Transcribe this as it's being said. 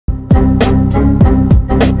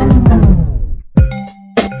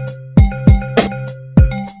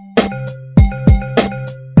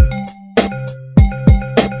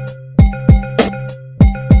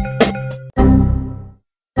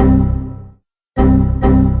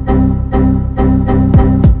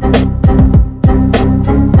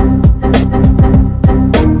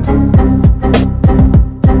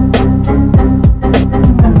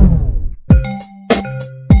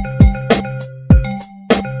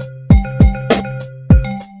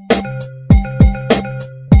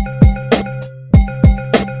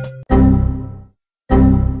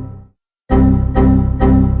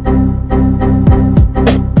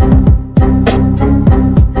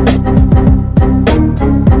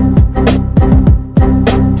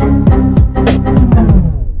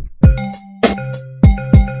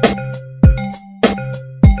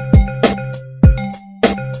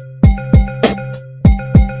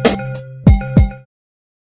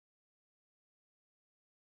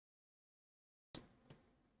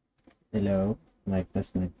Hello, mic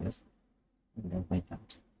test, mic test. Hello, mic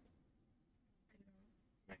test.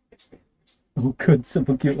 Mic test, mic test. Oh god,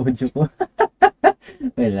 sabog yung audio ko.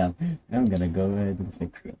 Wait lang. I'm gonna go ahead and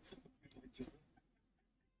fix this.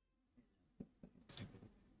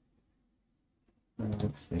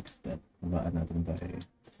 Let's fix that. Babaan natin ba eh.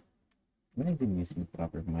 Am I even using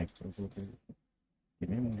proper mic?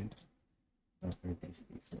 Give me a moment. Proper test.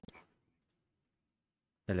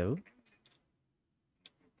 Hello?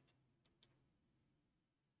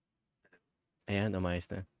 Ayan, umayos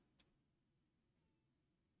na.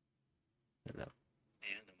 Hello.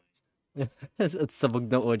 Ayan, umayos na. At sabog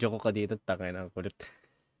ng audio ko kanina, tangay na ang kulit.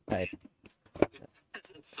 Right.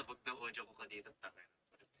 Sabog ng audio ko kanina, tangay na ang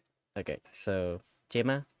kulit. Okay, so,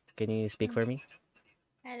 Chema, can you speak for me?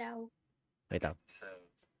 Hello. Wait lang. So,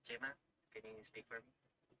 Chema, can you speak for me?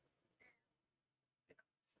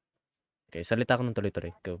 Okay, salita ko ng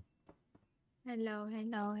tuloy-tuloy. Go. Hello,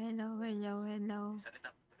 hello, hello, hello, hello. Salita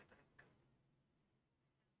ko ng tuloy-tuloy.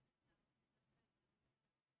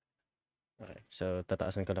 Okay, so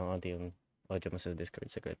tataasan ko lang konti yung audio mo sa Discord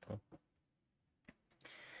saglit.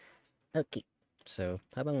 Okay, so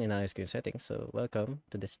habang inayos ko yung settings, so welcome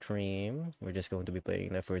to the stream. We're just going to be playing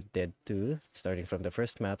Left 4 Dead 2, starting from the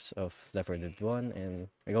first maps of Left 4 Dead 1, and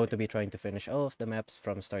we're going to be trying to finish all of the maps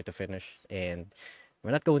from start to finish, and we're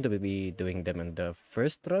not going to be doing them in the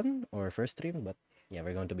first run or first stream, but yeah,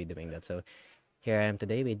 we're going to be doing that. So here I am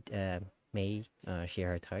today with May,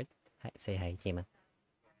 Shearheart Heart. Hi, say hi, Chima.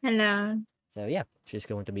 Hello. So yeah, she's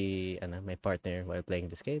going to be my partner while playing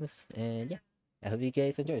these games, and yeah, I hope you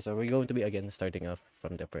guys enjoy. So we're going to be again starting off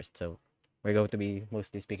from the first. So we're going to be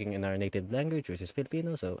mostly speaking in our native language, which is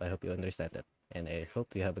Filipino. So I hope you understand that, and I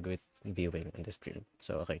hope you have a great viewing in the stream.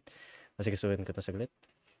 So okay, masigasuhin ko to saglit.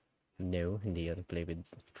 No, hindi yun. Play with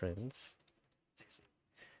friends.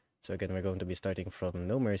 So again, we're going to be starting from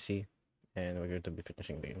No Mercy, and we're going to be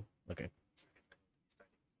finishing the game. Okay.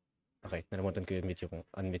 Okay, nalimutan ko unmute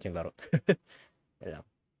yung laro. Wala.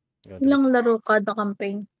 Ilang laro kada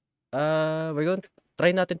campaign? We're going to try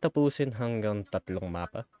natin tapusin hanggang 3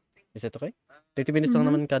 mapa. Is it okay? 30 minutes lang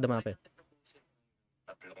naman kada mapa.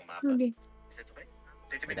 3 mapa. Okay. Is it okay?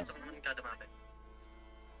 30 minutes lang naman kada mapa.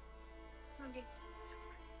 Okay.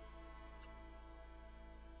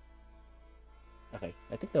 Okay,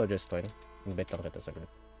 I think that was just fine. Invite lang kita saglit.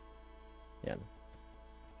 Yan.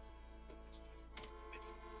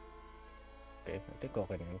 Okay, I think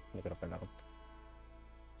okay na yun. Hindi ko na kailangan.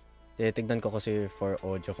 Tinitignan ko kasi for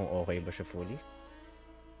audio kung okay ba siya fully.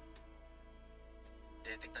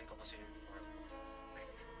 Tinitignan ko kasi for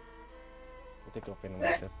I think okay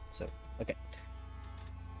naman siya. So, okay.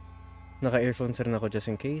 Naka-earphones rin ako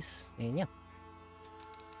just in case. And yeah.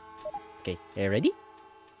 Okay, are you ready?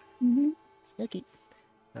 Mm-hmm. Okay.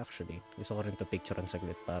 Actually, gusto ko rin to picturean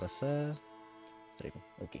saglit para sa stream.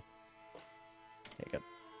 Okay. There you go.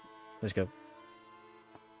 Let's go.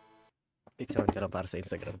 Picturean ka lang para sa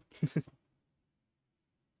Instagram.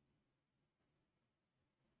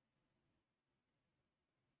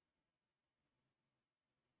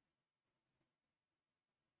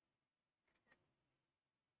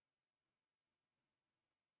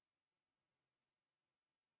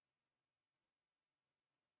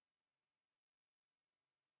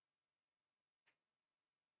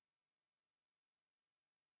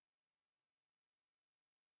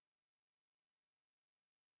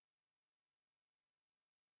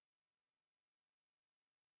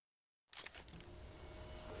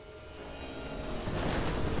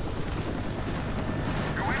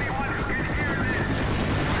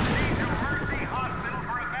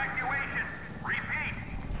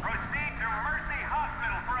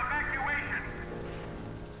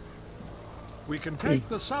 We can take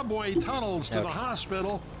the subway tunnels to the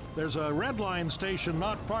hospital. There's a red line station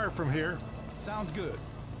not far from here. Sounds good.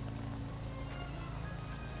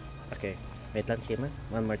 Okay. Wait lang, Chima.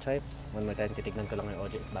 One more time. Titignan ko lang yung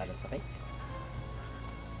audio balance, okay?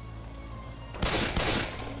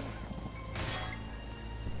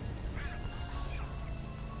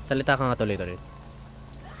 Salita ka nga tuloy-tuloy.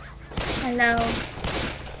 Hello.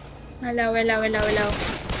 Hello, hello, hello, hello.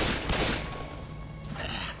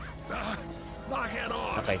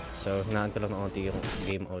 Okay, so hinaan ko lang ng onti yung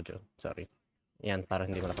game audio. Sorry. Yan, para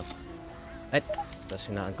hindi malakas. Ay! Tapos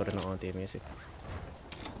hinaan ko rin ng onti yung music.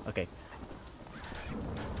 Okay.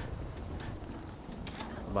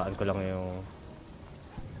 Baan ko lang yung...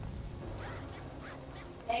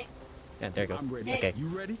 Yan, there you go. Okay. You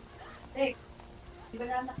ready?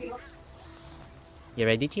 You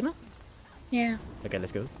ready, Chima? Yeah. Okay,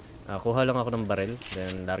 let's go. Kuha lang ako ng baril,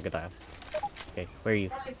 then larga tayo. Okay, where are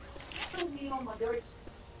you?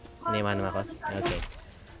 Iniwan naman ako? Okay.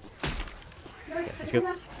 Okay, let's go.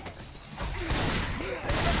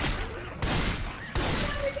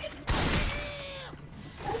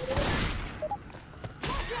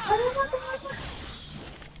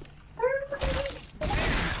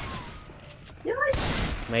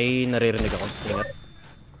 May naririnig ako. Ingat.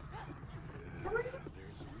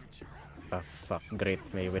 Ah, fuck. Great.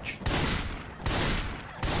 May witch.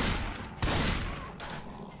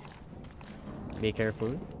 Be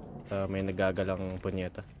careful. May nagagalang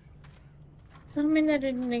punyeta. Saan may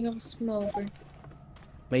narinig ako smoker?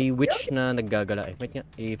 May witch na naggagala. Eh, wait nga.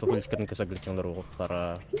 I-full screen ko saglit yung laro ko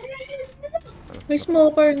para... May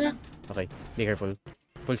smoker nga. Okay. Be careful.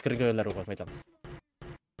 Full screen ko yung laro ko. Wait lang.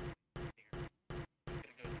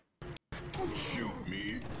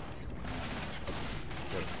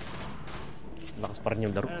 Lakas pa rin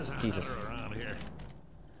yung laro. Jesus.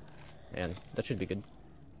 Ayan. That should be good.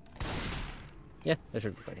 Yeah, that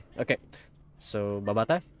should be fine. Okay. So, baba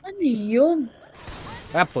tayo. Ano yun?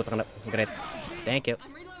 Ah, putang na. Great. Thank you.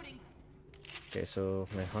 Okay, so,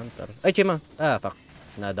 may hunter. Ay, Chima! Ah, fuck.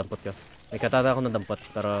 Nadampot ko. May katata ako nadampot.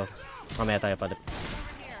 Pero, mamaya tayo pala.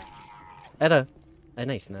 Eto. Ay,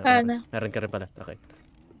 nice. Meron ka rin pala. Okay.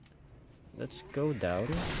 Let's go down.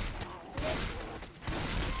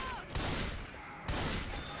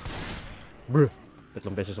 Bruh. 3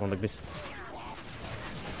 beses akong nag-miss.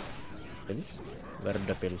 Pills? Where are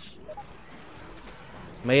the pills?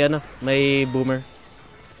 May ano, may boomer.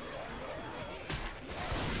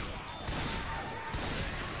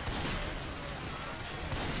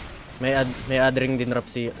 May adring din rap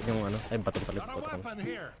si yung ano, ay batong palit.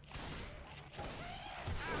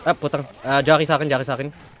 Ah, putang. Jockey sa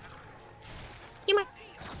akin. Kima.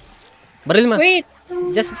 Baril mo. Wait!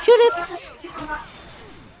 Just shoot it.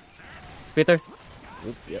 Peter.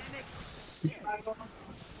 Oop, yeah.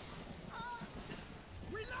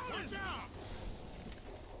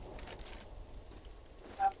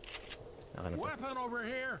 Weapon over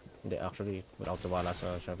here. Hindi, actually, wala akong tuwala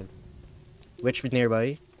sa shovel. Witch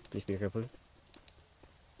nearby. Please be careful.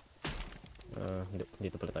 Hindi,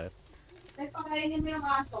 dito pala tayo.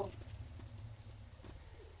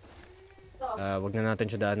 Wag na natin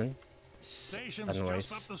siya daanan. Unwise.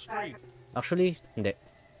 Actually, hindi.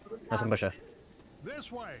 Nasaan ba siya?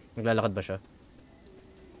 Naglalakad ba siya?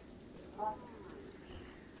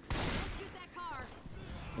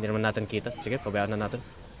 Hindi naman natin kita. Sige, pabayaan na natin.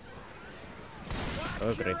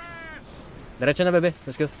 Oh, great. Diretso na, bebe.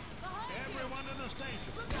 Let's go.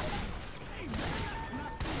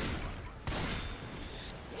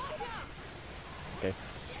 Okay.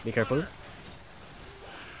 Be careful.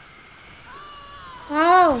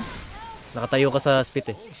 Wow! Nakatayo ka sa spit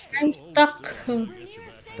eh. I'm stuck.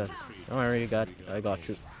 Don't worry, I got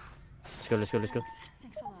you. Let's go. Let's go.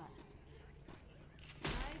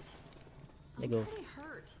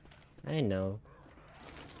 I know.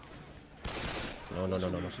 No. Oh,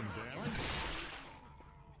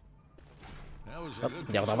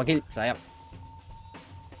 hindi ako nakapag-kill. Sayang.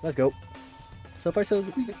 Let's go. So far, so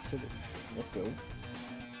good. Let's go.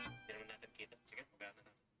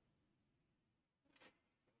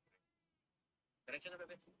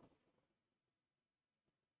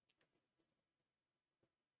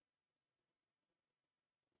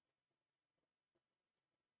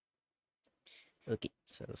 Okay,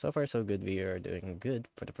 so far so good. We are doing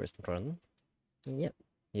good for the first run. Yep.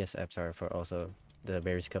 Yes, I'm sorry for also the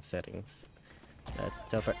berry scuff settings.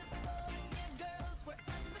 So far.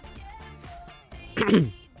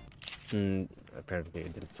 Apparently I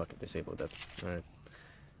didn't fucking disable that. Alright.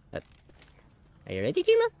 Are you ready,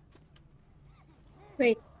 Kima?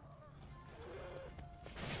 Wait.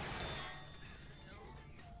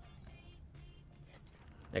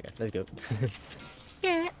 Okay, let's go.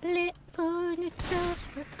 California girls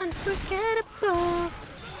were unforgettable.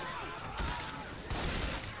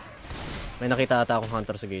 May nakita ata akong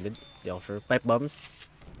hunter sa gilid. Di ako sure. Pipe bombs.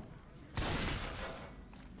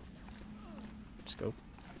 Let's go.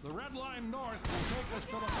 The red line north will take us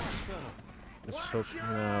to the hospital. Let's hope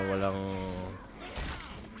na walang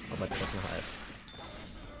kabatikot na kaya.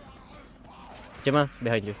 Chima,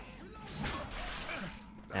 behind you.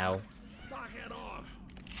 Ow.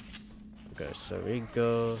 Okay, so we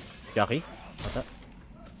go. Yuuki? Ata.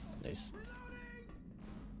 Nice.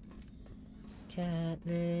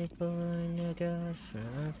 California girls are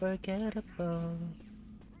unforgettable.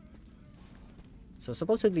 So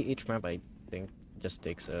supposedly each map, I think, just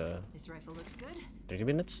takes This rifle looks good. 30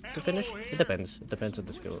 minutes to finish. It depends. It depends on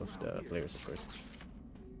the skill of the players, of course.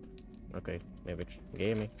 Okay, maybe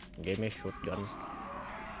game me shotgun.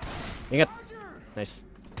 Ingat. Nice.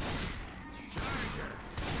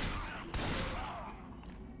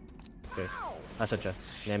 Okay. Asan siya?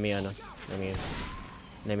 Let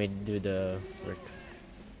me do the work.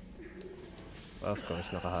 Of course,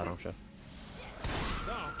 nakaharang siya.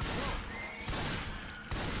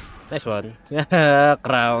 Nice one.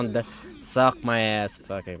 Crowned. Suck my ass,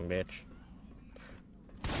 fucking bitch.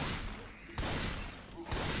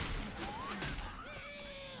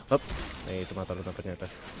 Hop. May tumatalo na pa niya ito.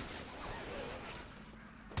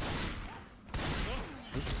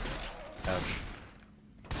 Ouch.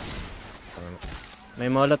 May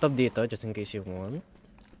molotov dito, just in case you want.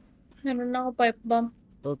 Meron na ako pipe bomb.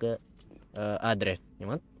 Okay. Adre. You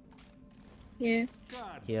want? Yeah.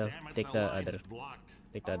 God Here, damn it, take the the line's other. blocked.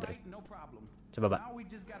 Take the Adre. No problem. Sa baba. Now we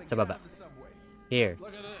just gotta Sa get baba. out of the subway. Here.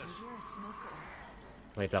 Look at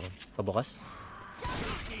this. Wait lang. Pabukas.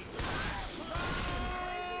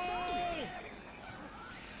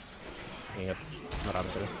 Ingat. Marami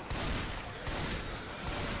sila.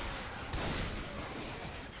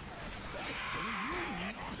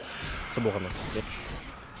 Subukan mo, bitch.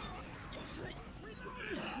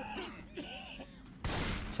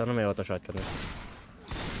 Sana may auto shotgun na.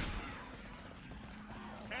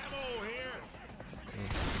 Ammo here.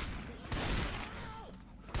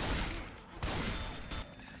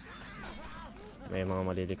 May mga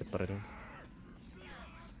malilikot pa rin.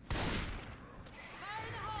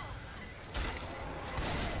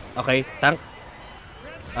 Okay, tank.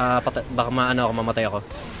 Baka maano ako, mamatay ako.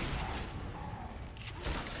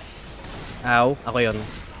 Ow, ako yun.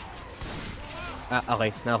 Okay,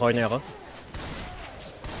 naka-corner ako.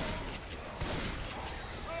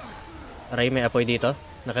 Aray, may apoy dito.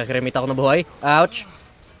 Nakakrimit ako na buhay. Ouch!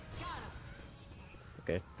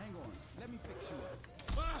 Okay.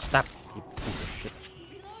 Stop, you piece of shit.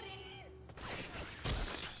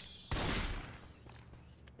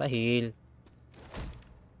 Pahil.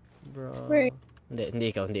 Bro. Wait.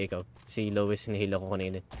 Hindi ikaw. Si Lois, hinihila ko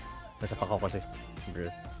kanina. Nasa pa ko kasi. Bro.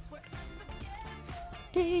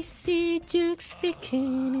 Daisy Jukes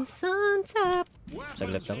Bikini is on top.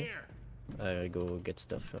 Saglit lang. I go get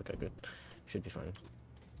stuff. Okay, good. Should be fine.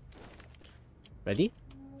 Ready?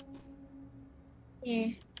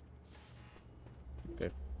 Yeah.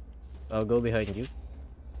 Okay. I'll go behind you.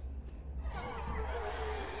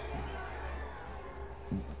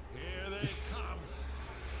 Here they come.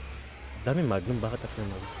 Dami magnum. Bakit ako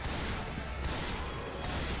magnum?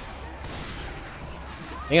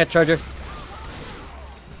 Ingat, charger.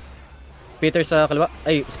 Peter sa kaliwa.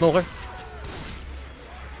 Ay, smoker.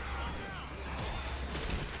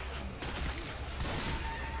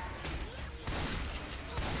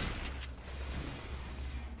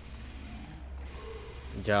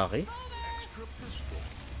 Jockey.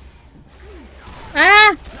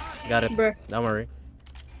 Ah! Got it. Bruh. Don't worry.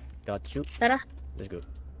 Got you. Tara. Let's go.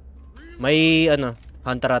 May ano,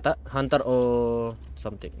 hunter ata? Hunter o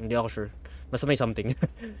something. Hindi ako sure. Basta may something.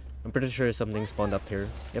 I'm pretty sure something spawned up here.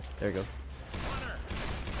 Yep, there you go.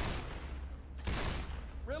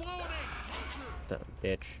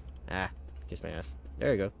 Bitch. Kiss my ass.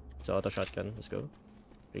 There you go. So auto shotgun. Let's go.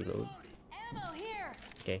 Reload.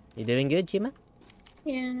 Okay. You doing good, Chima?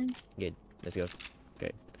 Yeah. Good. Let's go. Okay.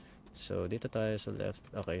 So dito tayo sa left.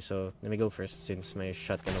 Okay, so let me go first since may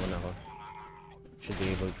shotgun naman ako. Should be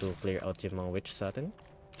able to clear out yung mga witch sa atin.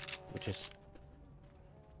 Which is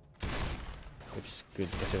good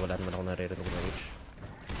kasi wala naman ako naririnig na witch.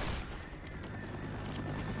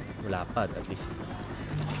 Wala pa at least.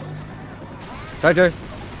 Charger!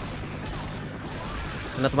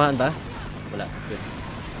 Natamaan ba? Wala. Good.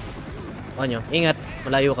 Nyo, ingat!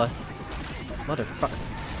 Malayo ka. Motherfucker.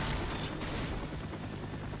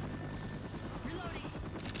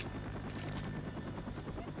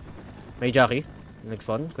 May jockey. Next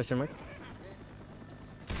one? Question mark?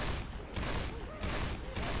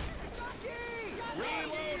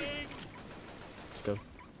 Let's go.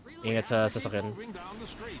 Ingat sa sasakyan. Moving down the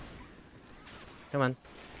street. Come on.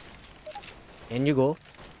 In you go.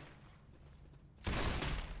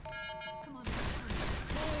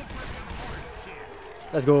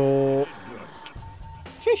 Let's go.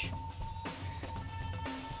 Sheesh.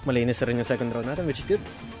 Malinis na rin yung second round natin, which is good.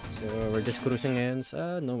 So we're just cruising against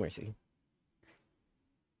No Mercy.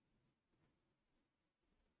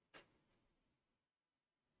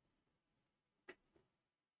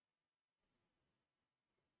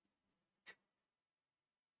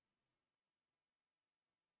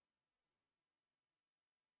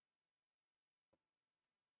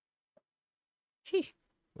 Sheesh.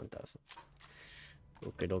 1,000.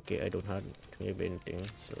 Okay, I don't have anything,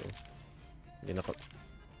 so hindi na ko.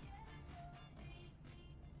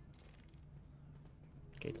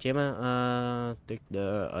 Okay, Chima, take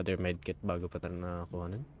the other medkit bago pa tayo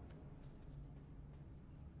nakakuha nun.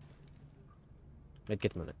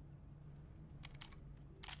 Medkit muna.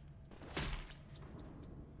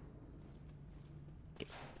 Okay.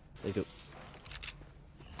 Let's go.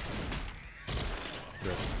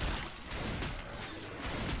 Bro.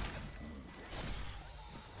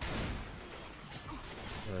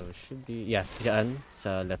 Should be... Yeah, dyan.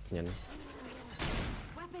 Sa left niyan.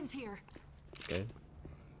 Weapons here. Okay.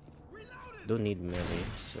 Don't need melee,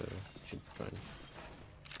 so should be fine.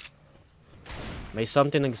 May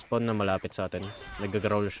something nag-spawn na malapit sa atin.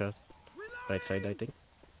 Nag-growl siya. Right side, I think.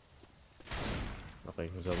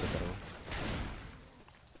 Okay, zombie tayo.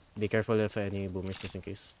 Be careful if any boomers just in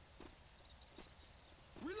case.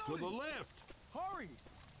 To the left. Hurry.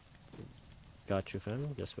 Got you,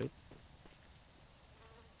 fam. Just wait.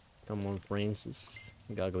 Come on, Francis.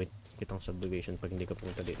 Gagawin kitang subjugation pag hindi ka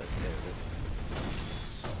pumunta dito.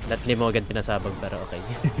 That mo agad pinasabag pero okay.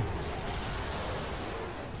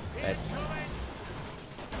 Right.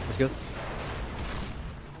 Let's go.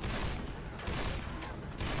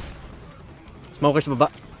 Smokers sa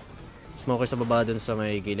baba. Smokers sa baba dun sa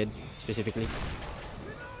may gilid, specifically.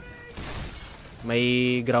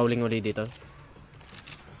 May growling ulit dito.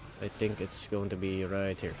 I think it's going to be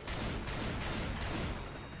right here.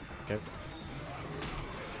 Okay.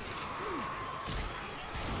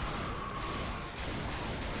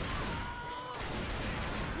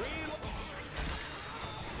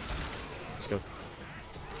 Let's go.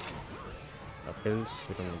 Pills,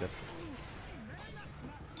 we don't need that.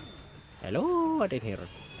 Hello, I didn't hear.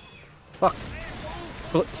 Fuck!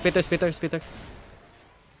 Spitter.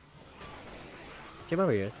 Siya ba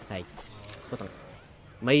yun? Hi. Putang.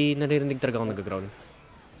 May naririnig talaga akong nag-ground.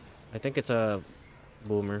 I think it's a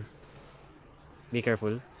boomer. Be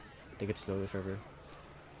careful. Take it slow if ever.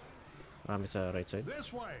 It's a right side. This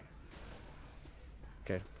way.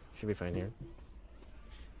 Okay, should be fine here.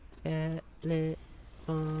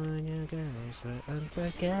 California girls were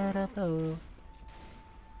unforgettable.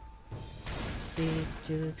 See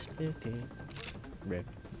you expecting. Break.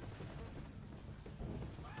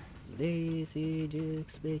 Lazy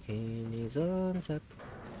Jukes bikinis on top.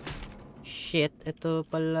 Shit, ito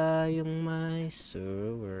pala yung my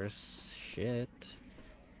sewers. Shit.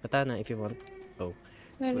 Katana if you want. Oh.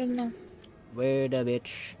 Meron na. Where the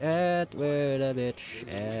bitch at? Where the bitch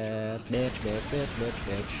at? Bitch.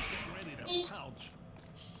 Ready to pounce.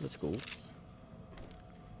 Let's go.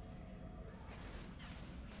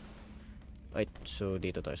 Right, so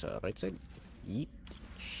dito tayo sa right side. Yeet.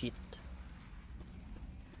 Shit.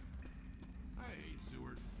 I hate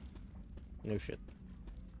Seward. No shit.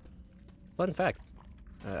 Fun fact.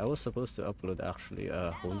 I was supposed to upload actually a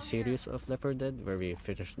whole series of Left 4 Dead where we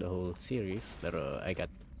finished the whole series, but I got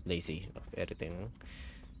lazy of editing.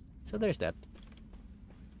 So there's that.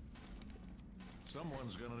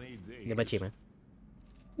 Someone's gonna need these. Diba, Chima?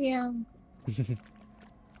 Yeah.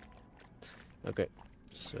 Okay,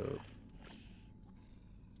 so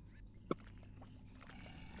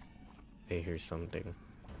hey, here's something.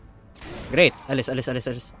 Great! Alis.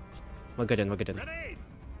 Wag ka dyan. Ready.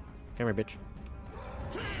 Come here, bitch.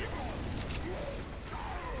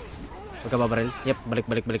 Huwag ka babaril. Yep, balik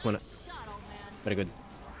muna. Very good.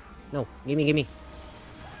 No, gimme.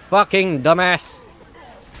 Fucking dumbass!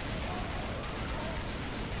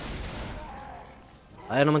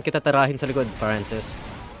 Ayaw naman kita tarahin sa likod, Francis.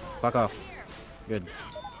 Fuck off. Good.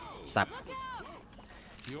 Stop.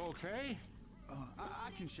 You okay?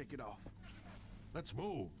 I can shake it off. Let's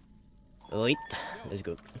move. Wait. Let's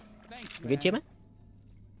go. Thanks, Good, Chima?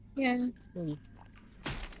 Yeah. Need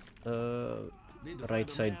to Right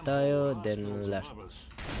find a side manhole tayo, or then hospitals left. above us.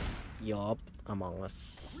 Yup, Among Us.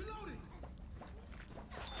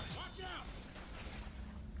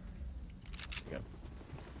 Yeah.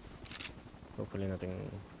 Hopefully nothing.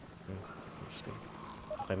 Interesting.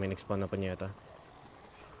 Okay, may nag-spawn na pa niya ata.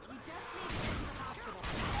 We just need to get to the hospital.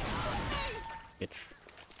 Bitch.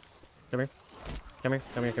 Come here.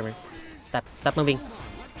 Stop moving. I'm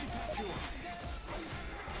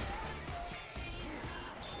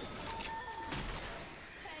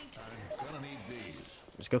gonna need these.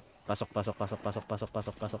 Let's go. Pasok.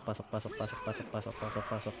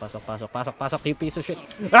 You piece of shit.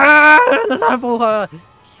 Ah! Nasapo ka!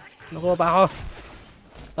 Nakuha pa ako.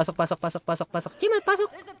 Pasok. Chima, pasok!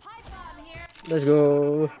 There's a pipe bomb here. Let's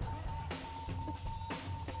go.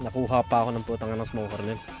 Nakuha pa ako ng putang ng smoker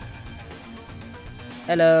din.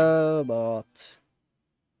 Hello, bot.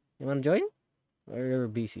 You wanna join? Or you're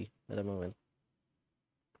busy at the moment?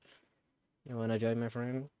 You wanna join, my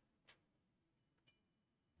friend?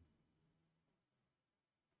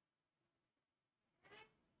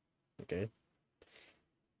 Okay.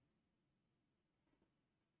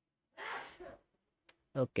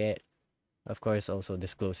 Okay. Of course, also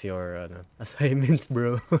disclose your assignments,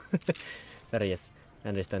 bro. Pero yes, I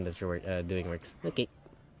understand that you're doing works. Okay,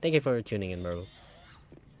 thank you for tuning in, bro.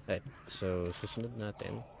 Alright, so susunod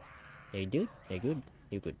natin. Hey dude, hey good,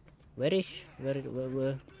 you good. Where the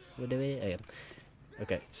way? Ayan.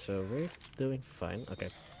 Okay, so we're doing fine. Okay,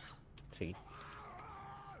 sige.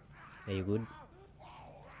 Are you good?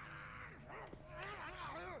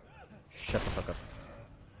 Shut the fuck up.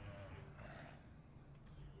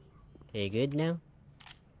 Are you good now?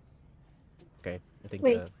 Okay, I think,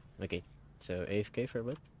 Wait. okay. So, AFK for a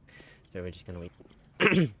bit. So, we're just gonna wait.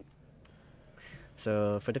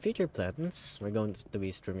 So, for the future plans, we're going to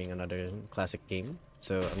be streaming another classic game.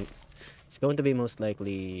 So, it's going to be most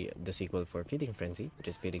likely the sequel for Feeding Frenzy, which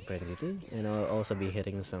is Feeding Frenzy 2. And I'll also be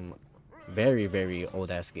hitting some very, very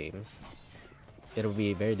old-ass games. It'll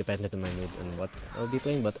be very dependent on my mood and what I'll be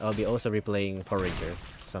playing, but I'll be also replaying Forager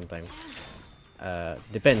sometime.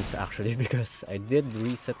 Depends actually, because I did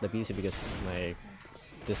reset the PC because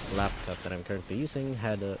this laptop that I'm currently using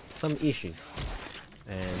had some issues,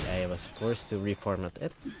 and I was forced to reformat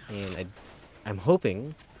it. And I'm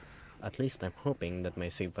hoping, at least I'm hoping, that my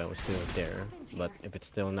save file is still there. But if it's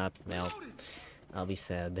still not, now I'll be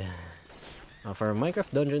sad. For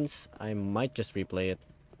Minecraft Dungeons, I might just replay it.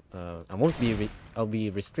 I'll be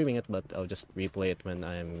restreaming it, but I'll just replay it when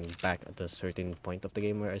I'm back at a certain point of the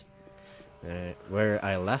game where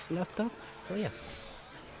I last left off. So yeah.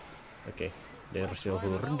 Okay, there's your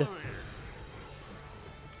horde.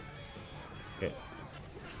 Okay.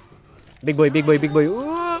 Big boy, big boy, big boy.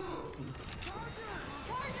 Ooh!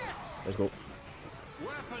 Let's go.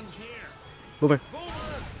 Weapons here. Boomer.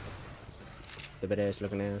 Stupid ass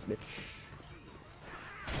looking ass bitch.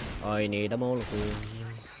 I need a molecule.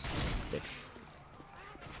 Bitch.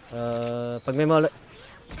 Pag may mala...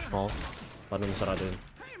 Oh, paano masarado yun?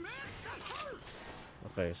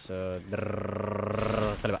 Okay, so...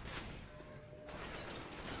 Kaliba.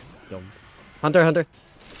 Yung. Hunter, hunter!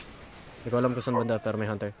 Hindi ko alam kung saan banda, pero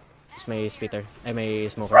may hunter. Tapos may spitter. Ay,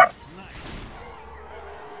 may smoker.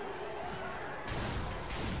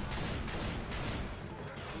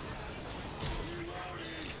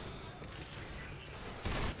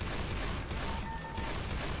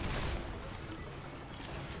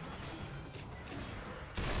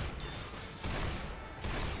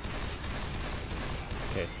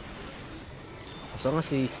 As long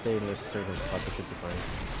as he stays in a certain spot, it should be fine.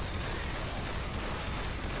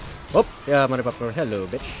 Oh! Yeah, money popcorn. Hello,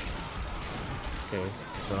 bitch. Okay,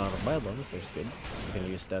 so a lot of bio bombs, which is good. You can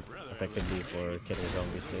use that effectively for killing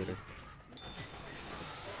zombies later.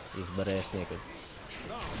 He's butt-ass naked.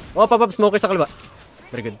 Oh, pop-up smoker sa kaliwa.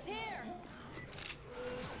 Very good.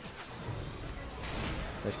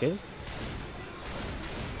 Nice kill.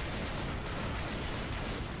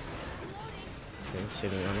 Okay,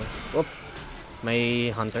 sino yung ano? Oh! May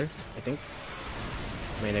hunter, I think.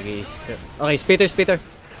 May nag-i-scare. Okay, spitter, spitter.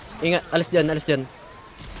 Ingat, alis dyan, alis dyan.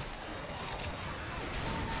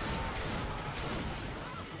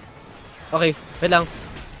 Okay, wait lang.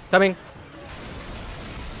 Coming.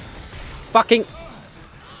 Fucking.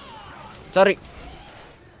 Sorry.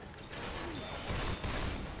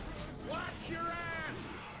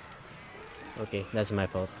 Okay, that's my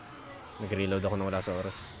fault. Nag-reload ako nang wala sa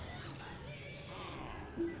oras.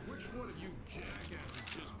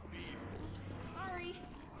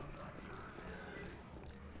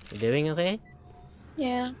 You doing okay?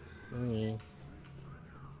 Yeah. Okay.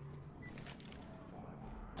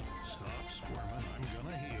 Stop squirming. I'm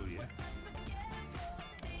gonna heal you.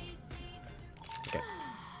 Okay.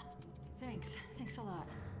 Thanks. Thanks a lot.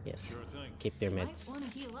 Yes. Sure thing. Keep your Might meds. want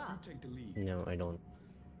to heal up. Take the lead. No, I don't.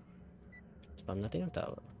 Spam natin yung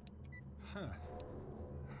tao.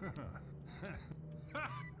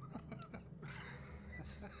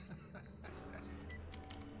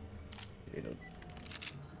 Reload.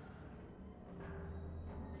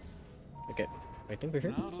 Okay, I think we're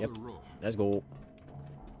here. Now to Yep, the roof. let's go.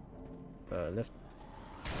 Left.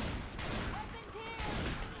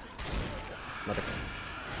 Motherfucker.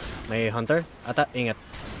 May hunter? Ata, ingat.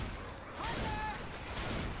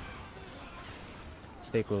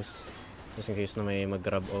 Stay close. Just in case na may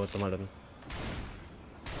mag-grab o tumalon.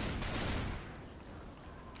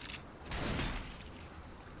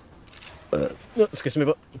 No, excuse me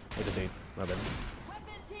po. Wait a second. My bad.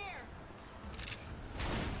 Weapons here.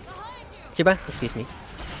 Behind you. Chiba, excuse me.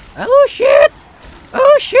 Oh shit!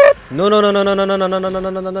 Oh shit! No no no no no no no no no no no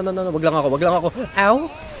no no no no no no. Wag lang ako, wag lang ako. Ow!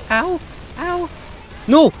 Ow! Ow!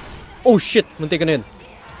 No! Oh shit! Muntik ka na yun.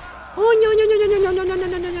 Oh no no no no no no no no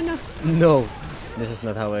no no no no. No. This is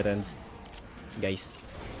not how it ends. Guys.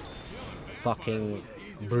 Fucking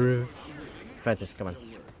bro. Francis, come on.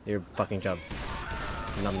 Your fucking job.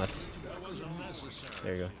 Numbnuts.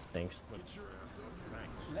 There you go. Thanks.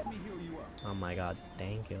 Let me heal you up. Oh my god.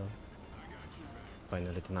 Thank you.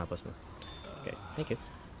 Finally, tinapos mo. Okay. Thank you.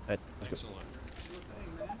 Alright, let's go.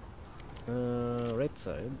 Right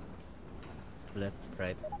side. Left,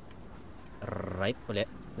 right. Right ulit.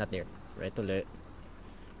 Not there. Right ulit.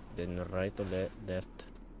 Then right ulit. Left.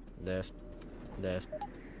 Left. Left.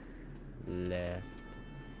 Left.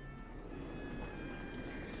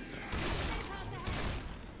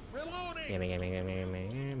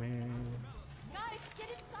 Guys, get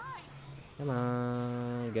inside. Come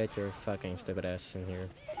on, get your fucking stupid ass in here.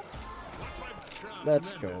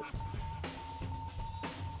 Let's go.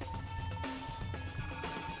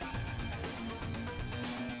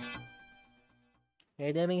 Are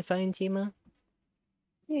you having fun, Chima?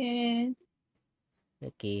 Yeah.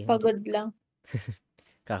 Okay. Pagod lang.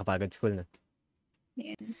 Kakapagod school na.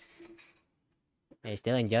 Yeah. Are you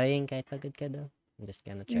still enjoying kahit pagod ka daw? I'm just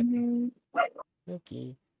gonna check.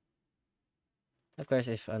 Okay. Of course,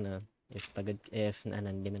 if pagod, if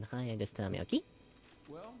hindi mo na kaya, just tell me, okay?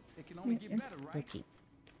 Well, it can only get better, right? Okay.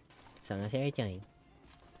 So, nga share time.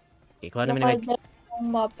 Okay, kuha naman naman. Nakadalawang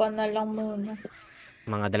mapa na lang muna.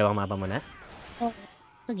 Mga dalawang mapa muna? Okay.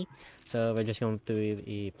 Okay. So, we're just going to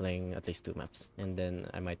be playing at least 2 maps. And then,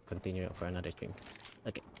 I might continue for another stream.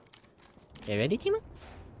 Okay. You ready, Chima?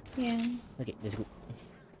 Yeah. Okay, let's go.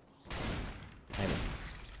 I missed.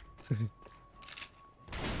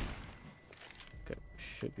 Okay,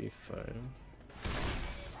 should be fine.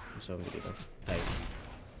 Zombie dito. Ay.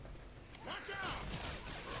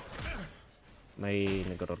 May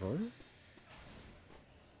nagro-roll?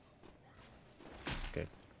 Okay.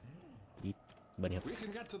 Eat. Bunny hop. We can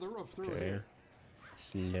get to the roof through Okay. here.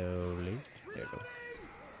 Slowly. There you go.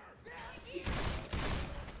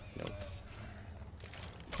 No.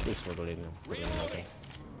 Please, wagulin na. Wagulin natin.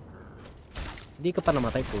 Hindi ka pa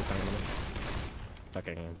namatay, putang mo na.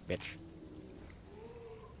 Fucking bitch.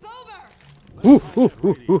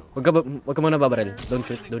 Wag ka muna babaril. Don't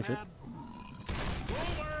shoot, don't shoot.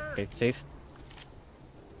 Okay, safe.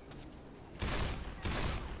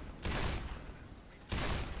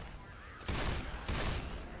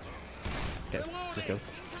 Okay, let's go.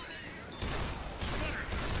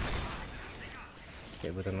 Okay,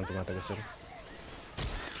 buta nang tumatagas yun.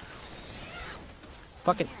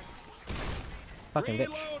 Fuck it. Fucking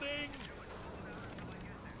bitch.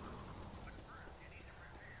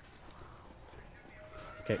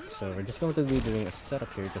 Okay, so we're just going to be doing a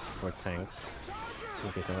setup here just for tanks. Just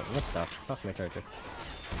in case what the fuck, my charger?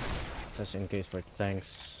 Just in case for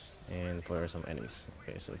tanks and for some enemies.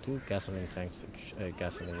 Okay, so 2 gasoline tanks, which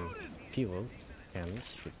gasoline fuel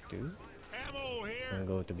cans should do. I'm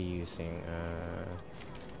going to be using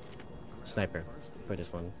sniper for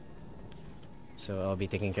this one. So I'll be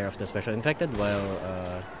taking care of the special infected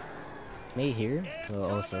while May here will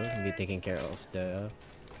also be taking care of the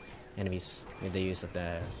enemies with the use of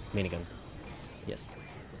the minigun. Yes.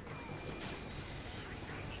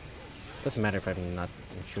 Doesn't matter if I'm not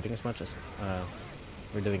shooting as much as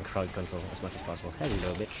we're doing crowd control as much as possible.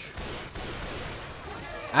 Hello, bitch.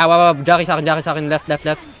 Ah, wow, jockey sa akin, left.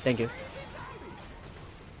 Thank you.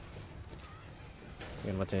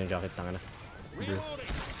 Again, what's in your jockey? Tanga na.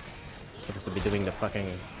 Supposed to be doing the fucking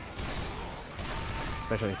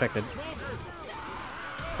special infected.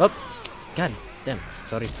 Oh, god damn.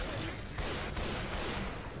 Sorry.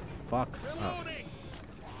 Fuck. Oh.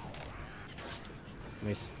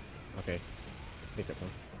 Nice. Okay. Be careful.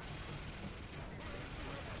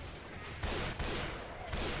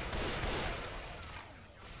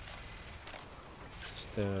 Is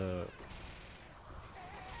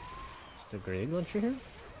the grenade launcher here?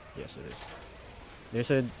 Yes, it is.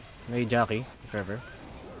 There's a jockey, if ever.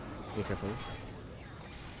 Be careful.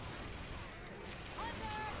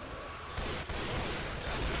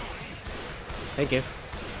 Thank you.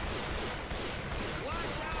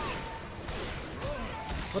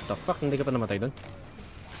 What the fuck? Hindi ka pa namatay dun?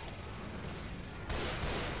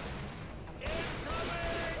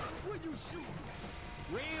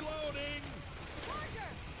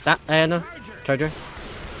 Ayan o. Charger.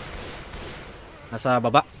 Nasa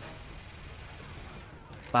baba.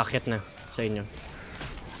 Packet na sa inyo.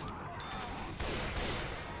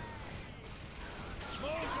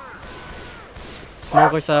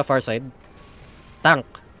 Smoker sa far side. Tank.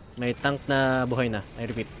 May tank na buhay na. I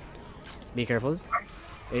repeat. Be careful.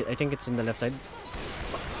 I think it's in the left side.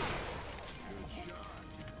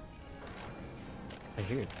 I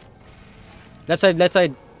hear it. Left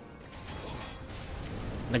side.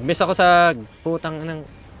 Nag-miss ako sa putang ng...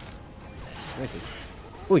 Where is it?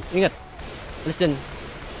 Uy, ingat! Alis din.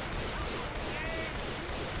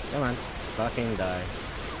 Come on. Fucking die.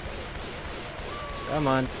 Come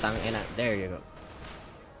on. Tangina. There you go.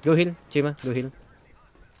 Go heal. Chima, go heal.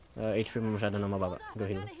 HP mo masyado na mababa. Go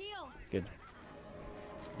heal. Good.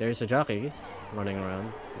 There's a jockey running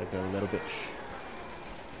around like a little bitch.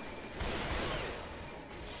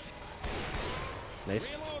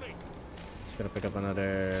 Nice. Just gonna pick up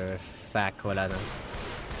another fac. Wala na.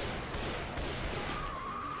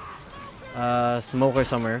 Smoker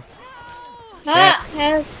somewhere. Ah!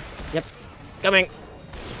 Help! Yep. Coming.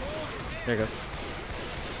 There you go.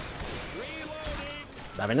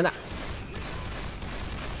 Dami na na.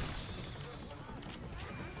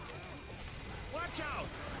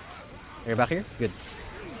 You're back here? Good.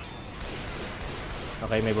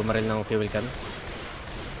 Okay, may bumaril ng fuel can.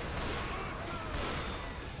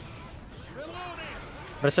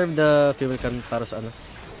 Preserve the fuel can para sa ano.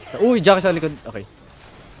 Uy, jockey sa likod. Okay.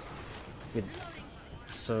 Good.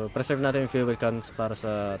 So, preserve natin yung fuel cans para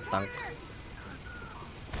sa tank.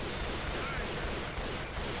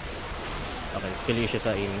 Okay, skill issue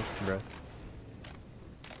sa aim, bro.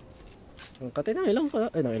 Ang kati na ilang ko.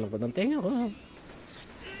 Ay, ilang ko ng tenga ko.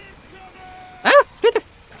 Ah! Spitter!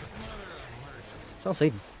 Saan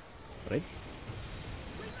side? Right?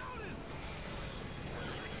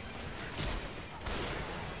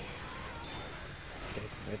 Okay,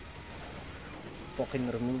 right. Fucking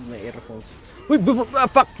remove my earphones. Uy!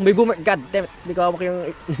 Fuck! May boomer! God damn it! Hindi ko hawak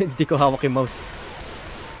yung... Hindi ko hawak yung mouse.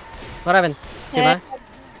 Maraming. Sima?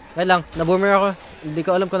 Wait lang. Na-boomer ako. Hindi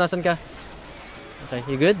ko alam kung nasan ka. Okay,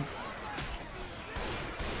 you good?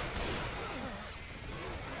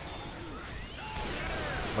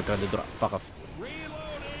 Magkadodra. Fuck off.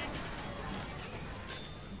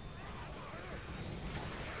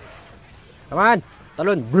 Come on!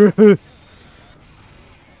 Talon!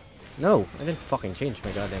 No! I didn't fucking change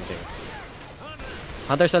my goddamn thing.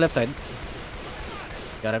 Hunter sa left side.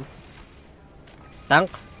 Got him.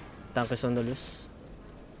 Tank. Tank is on the loose.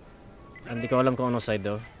 Hindi ko alam kung anong side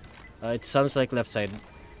though. It sounds like left side.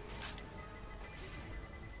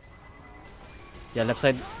 Yeah, left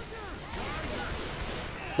side.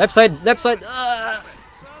 Left side! Left side! Ah!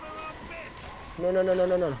 No.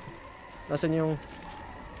 Nasaan yung...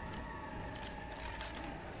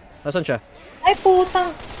 Nasaan siya? Ay,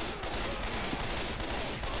 putang!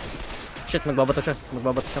 Shit, magbabato siya.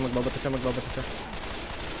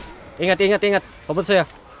 Ingat. Pabot sa'yo.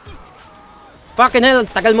 Fucking hell!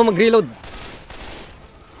 Tagal mo mag-reload.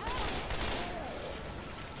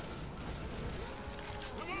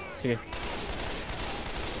 Sige.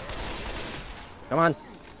 Come on.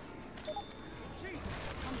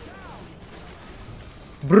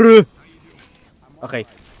 Bruh! Okay.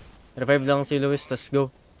 Revive lang si Luis, let's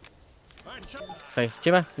go. Okay,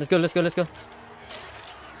 Chima, let's go.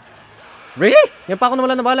 Really? Yan pa ako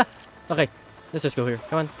nawala na bala. Okay, let's just go here.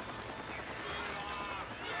 Come on.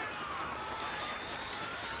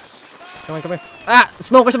 Come here. Ah!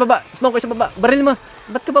 Smoker sa baba! Baril mo!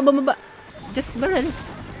 Ba't ka pa bumaba? Just baril.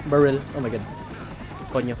 Oh my god.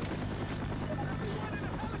 Konyo.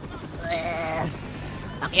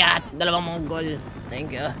 Akyat! Dalawang Mongol.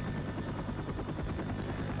 Thank you.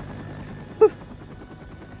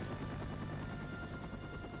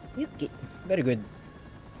 Yuuki. Very good.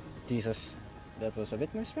 Jesus. That was a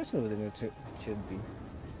bit more stressful than it should be.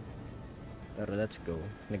 Pero let's go.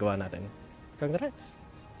 Nagawa natin. Congrats.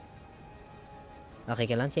 Okay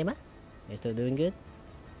ka lang, Chema? You still doing good?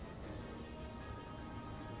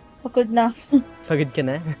 Pagod na. Pagod ka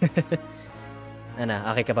na? Ano,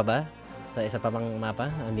 okay ka pa ba? Sa isa pa bang mapa?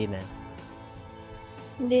 Hindi na.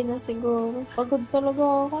 Hindi na siguro. Pagod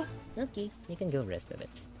talaga ako. Okay, you can go rest a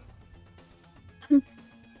bit.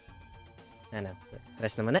 Ano,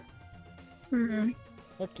 rest naman na?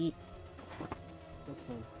 Okay. That's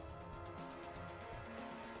fine.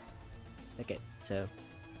 Okay, so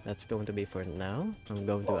that's going to be for now. I'm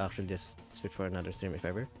going to actually just switch for another stream if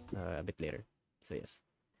ever, a bit later. So yes.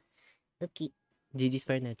 Okay. GG's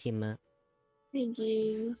for now, Chima.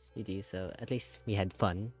 GG. So at least we had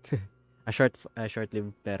fun. a short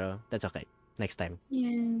live, pero that's okay. Next time.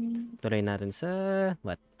 Yeah. Tuloy natin sa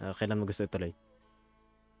what? Kailan mo gusto tuloy?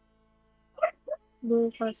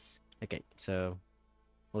 Bukas. Okay, so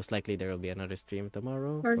most likely there will be another stream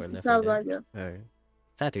tomorrow Or for Left 4 Dead, Sabado. or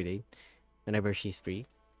Saturday, whenever she's free.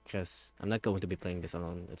 Because I'm not going to be playing this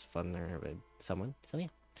alone. It's funner with someone. So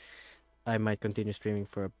yeah, I might continue streaming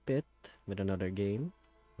for a bit with another game,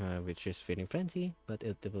 which is Feeding Frenzy, but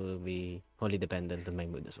it will be wholly dependent on my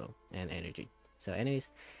mood as well and energy. So anyways,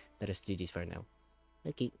 that is GG's for now.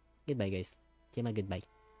 Okay, goodbye guys. Chima, goodbye.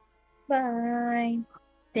 Bye.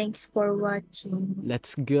 Thanks for watching.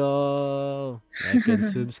 Let's go. Like and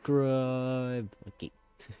subscribe. Okay.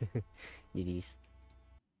 GG's.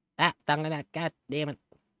 Ah, tanga na. God damn it.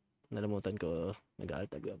 Nalimutan ko.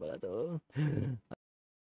 Nag-alt-tab pala to.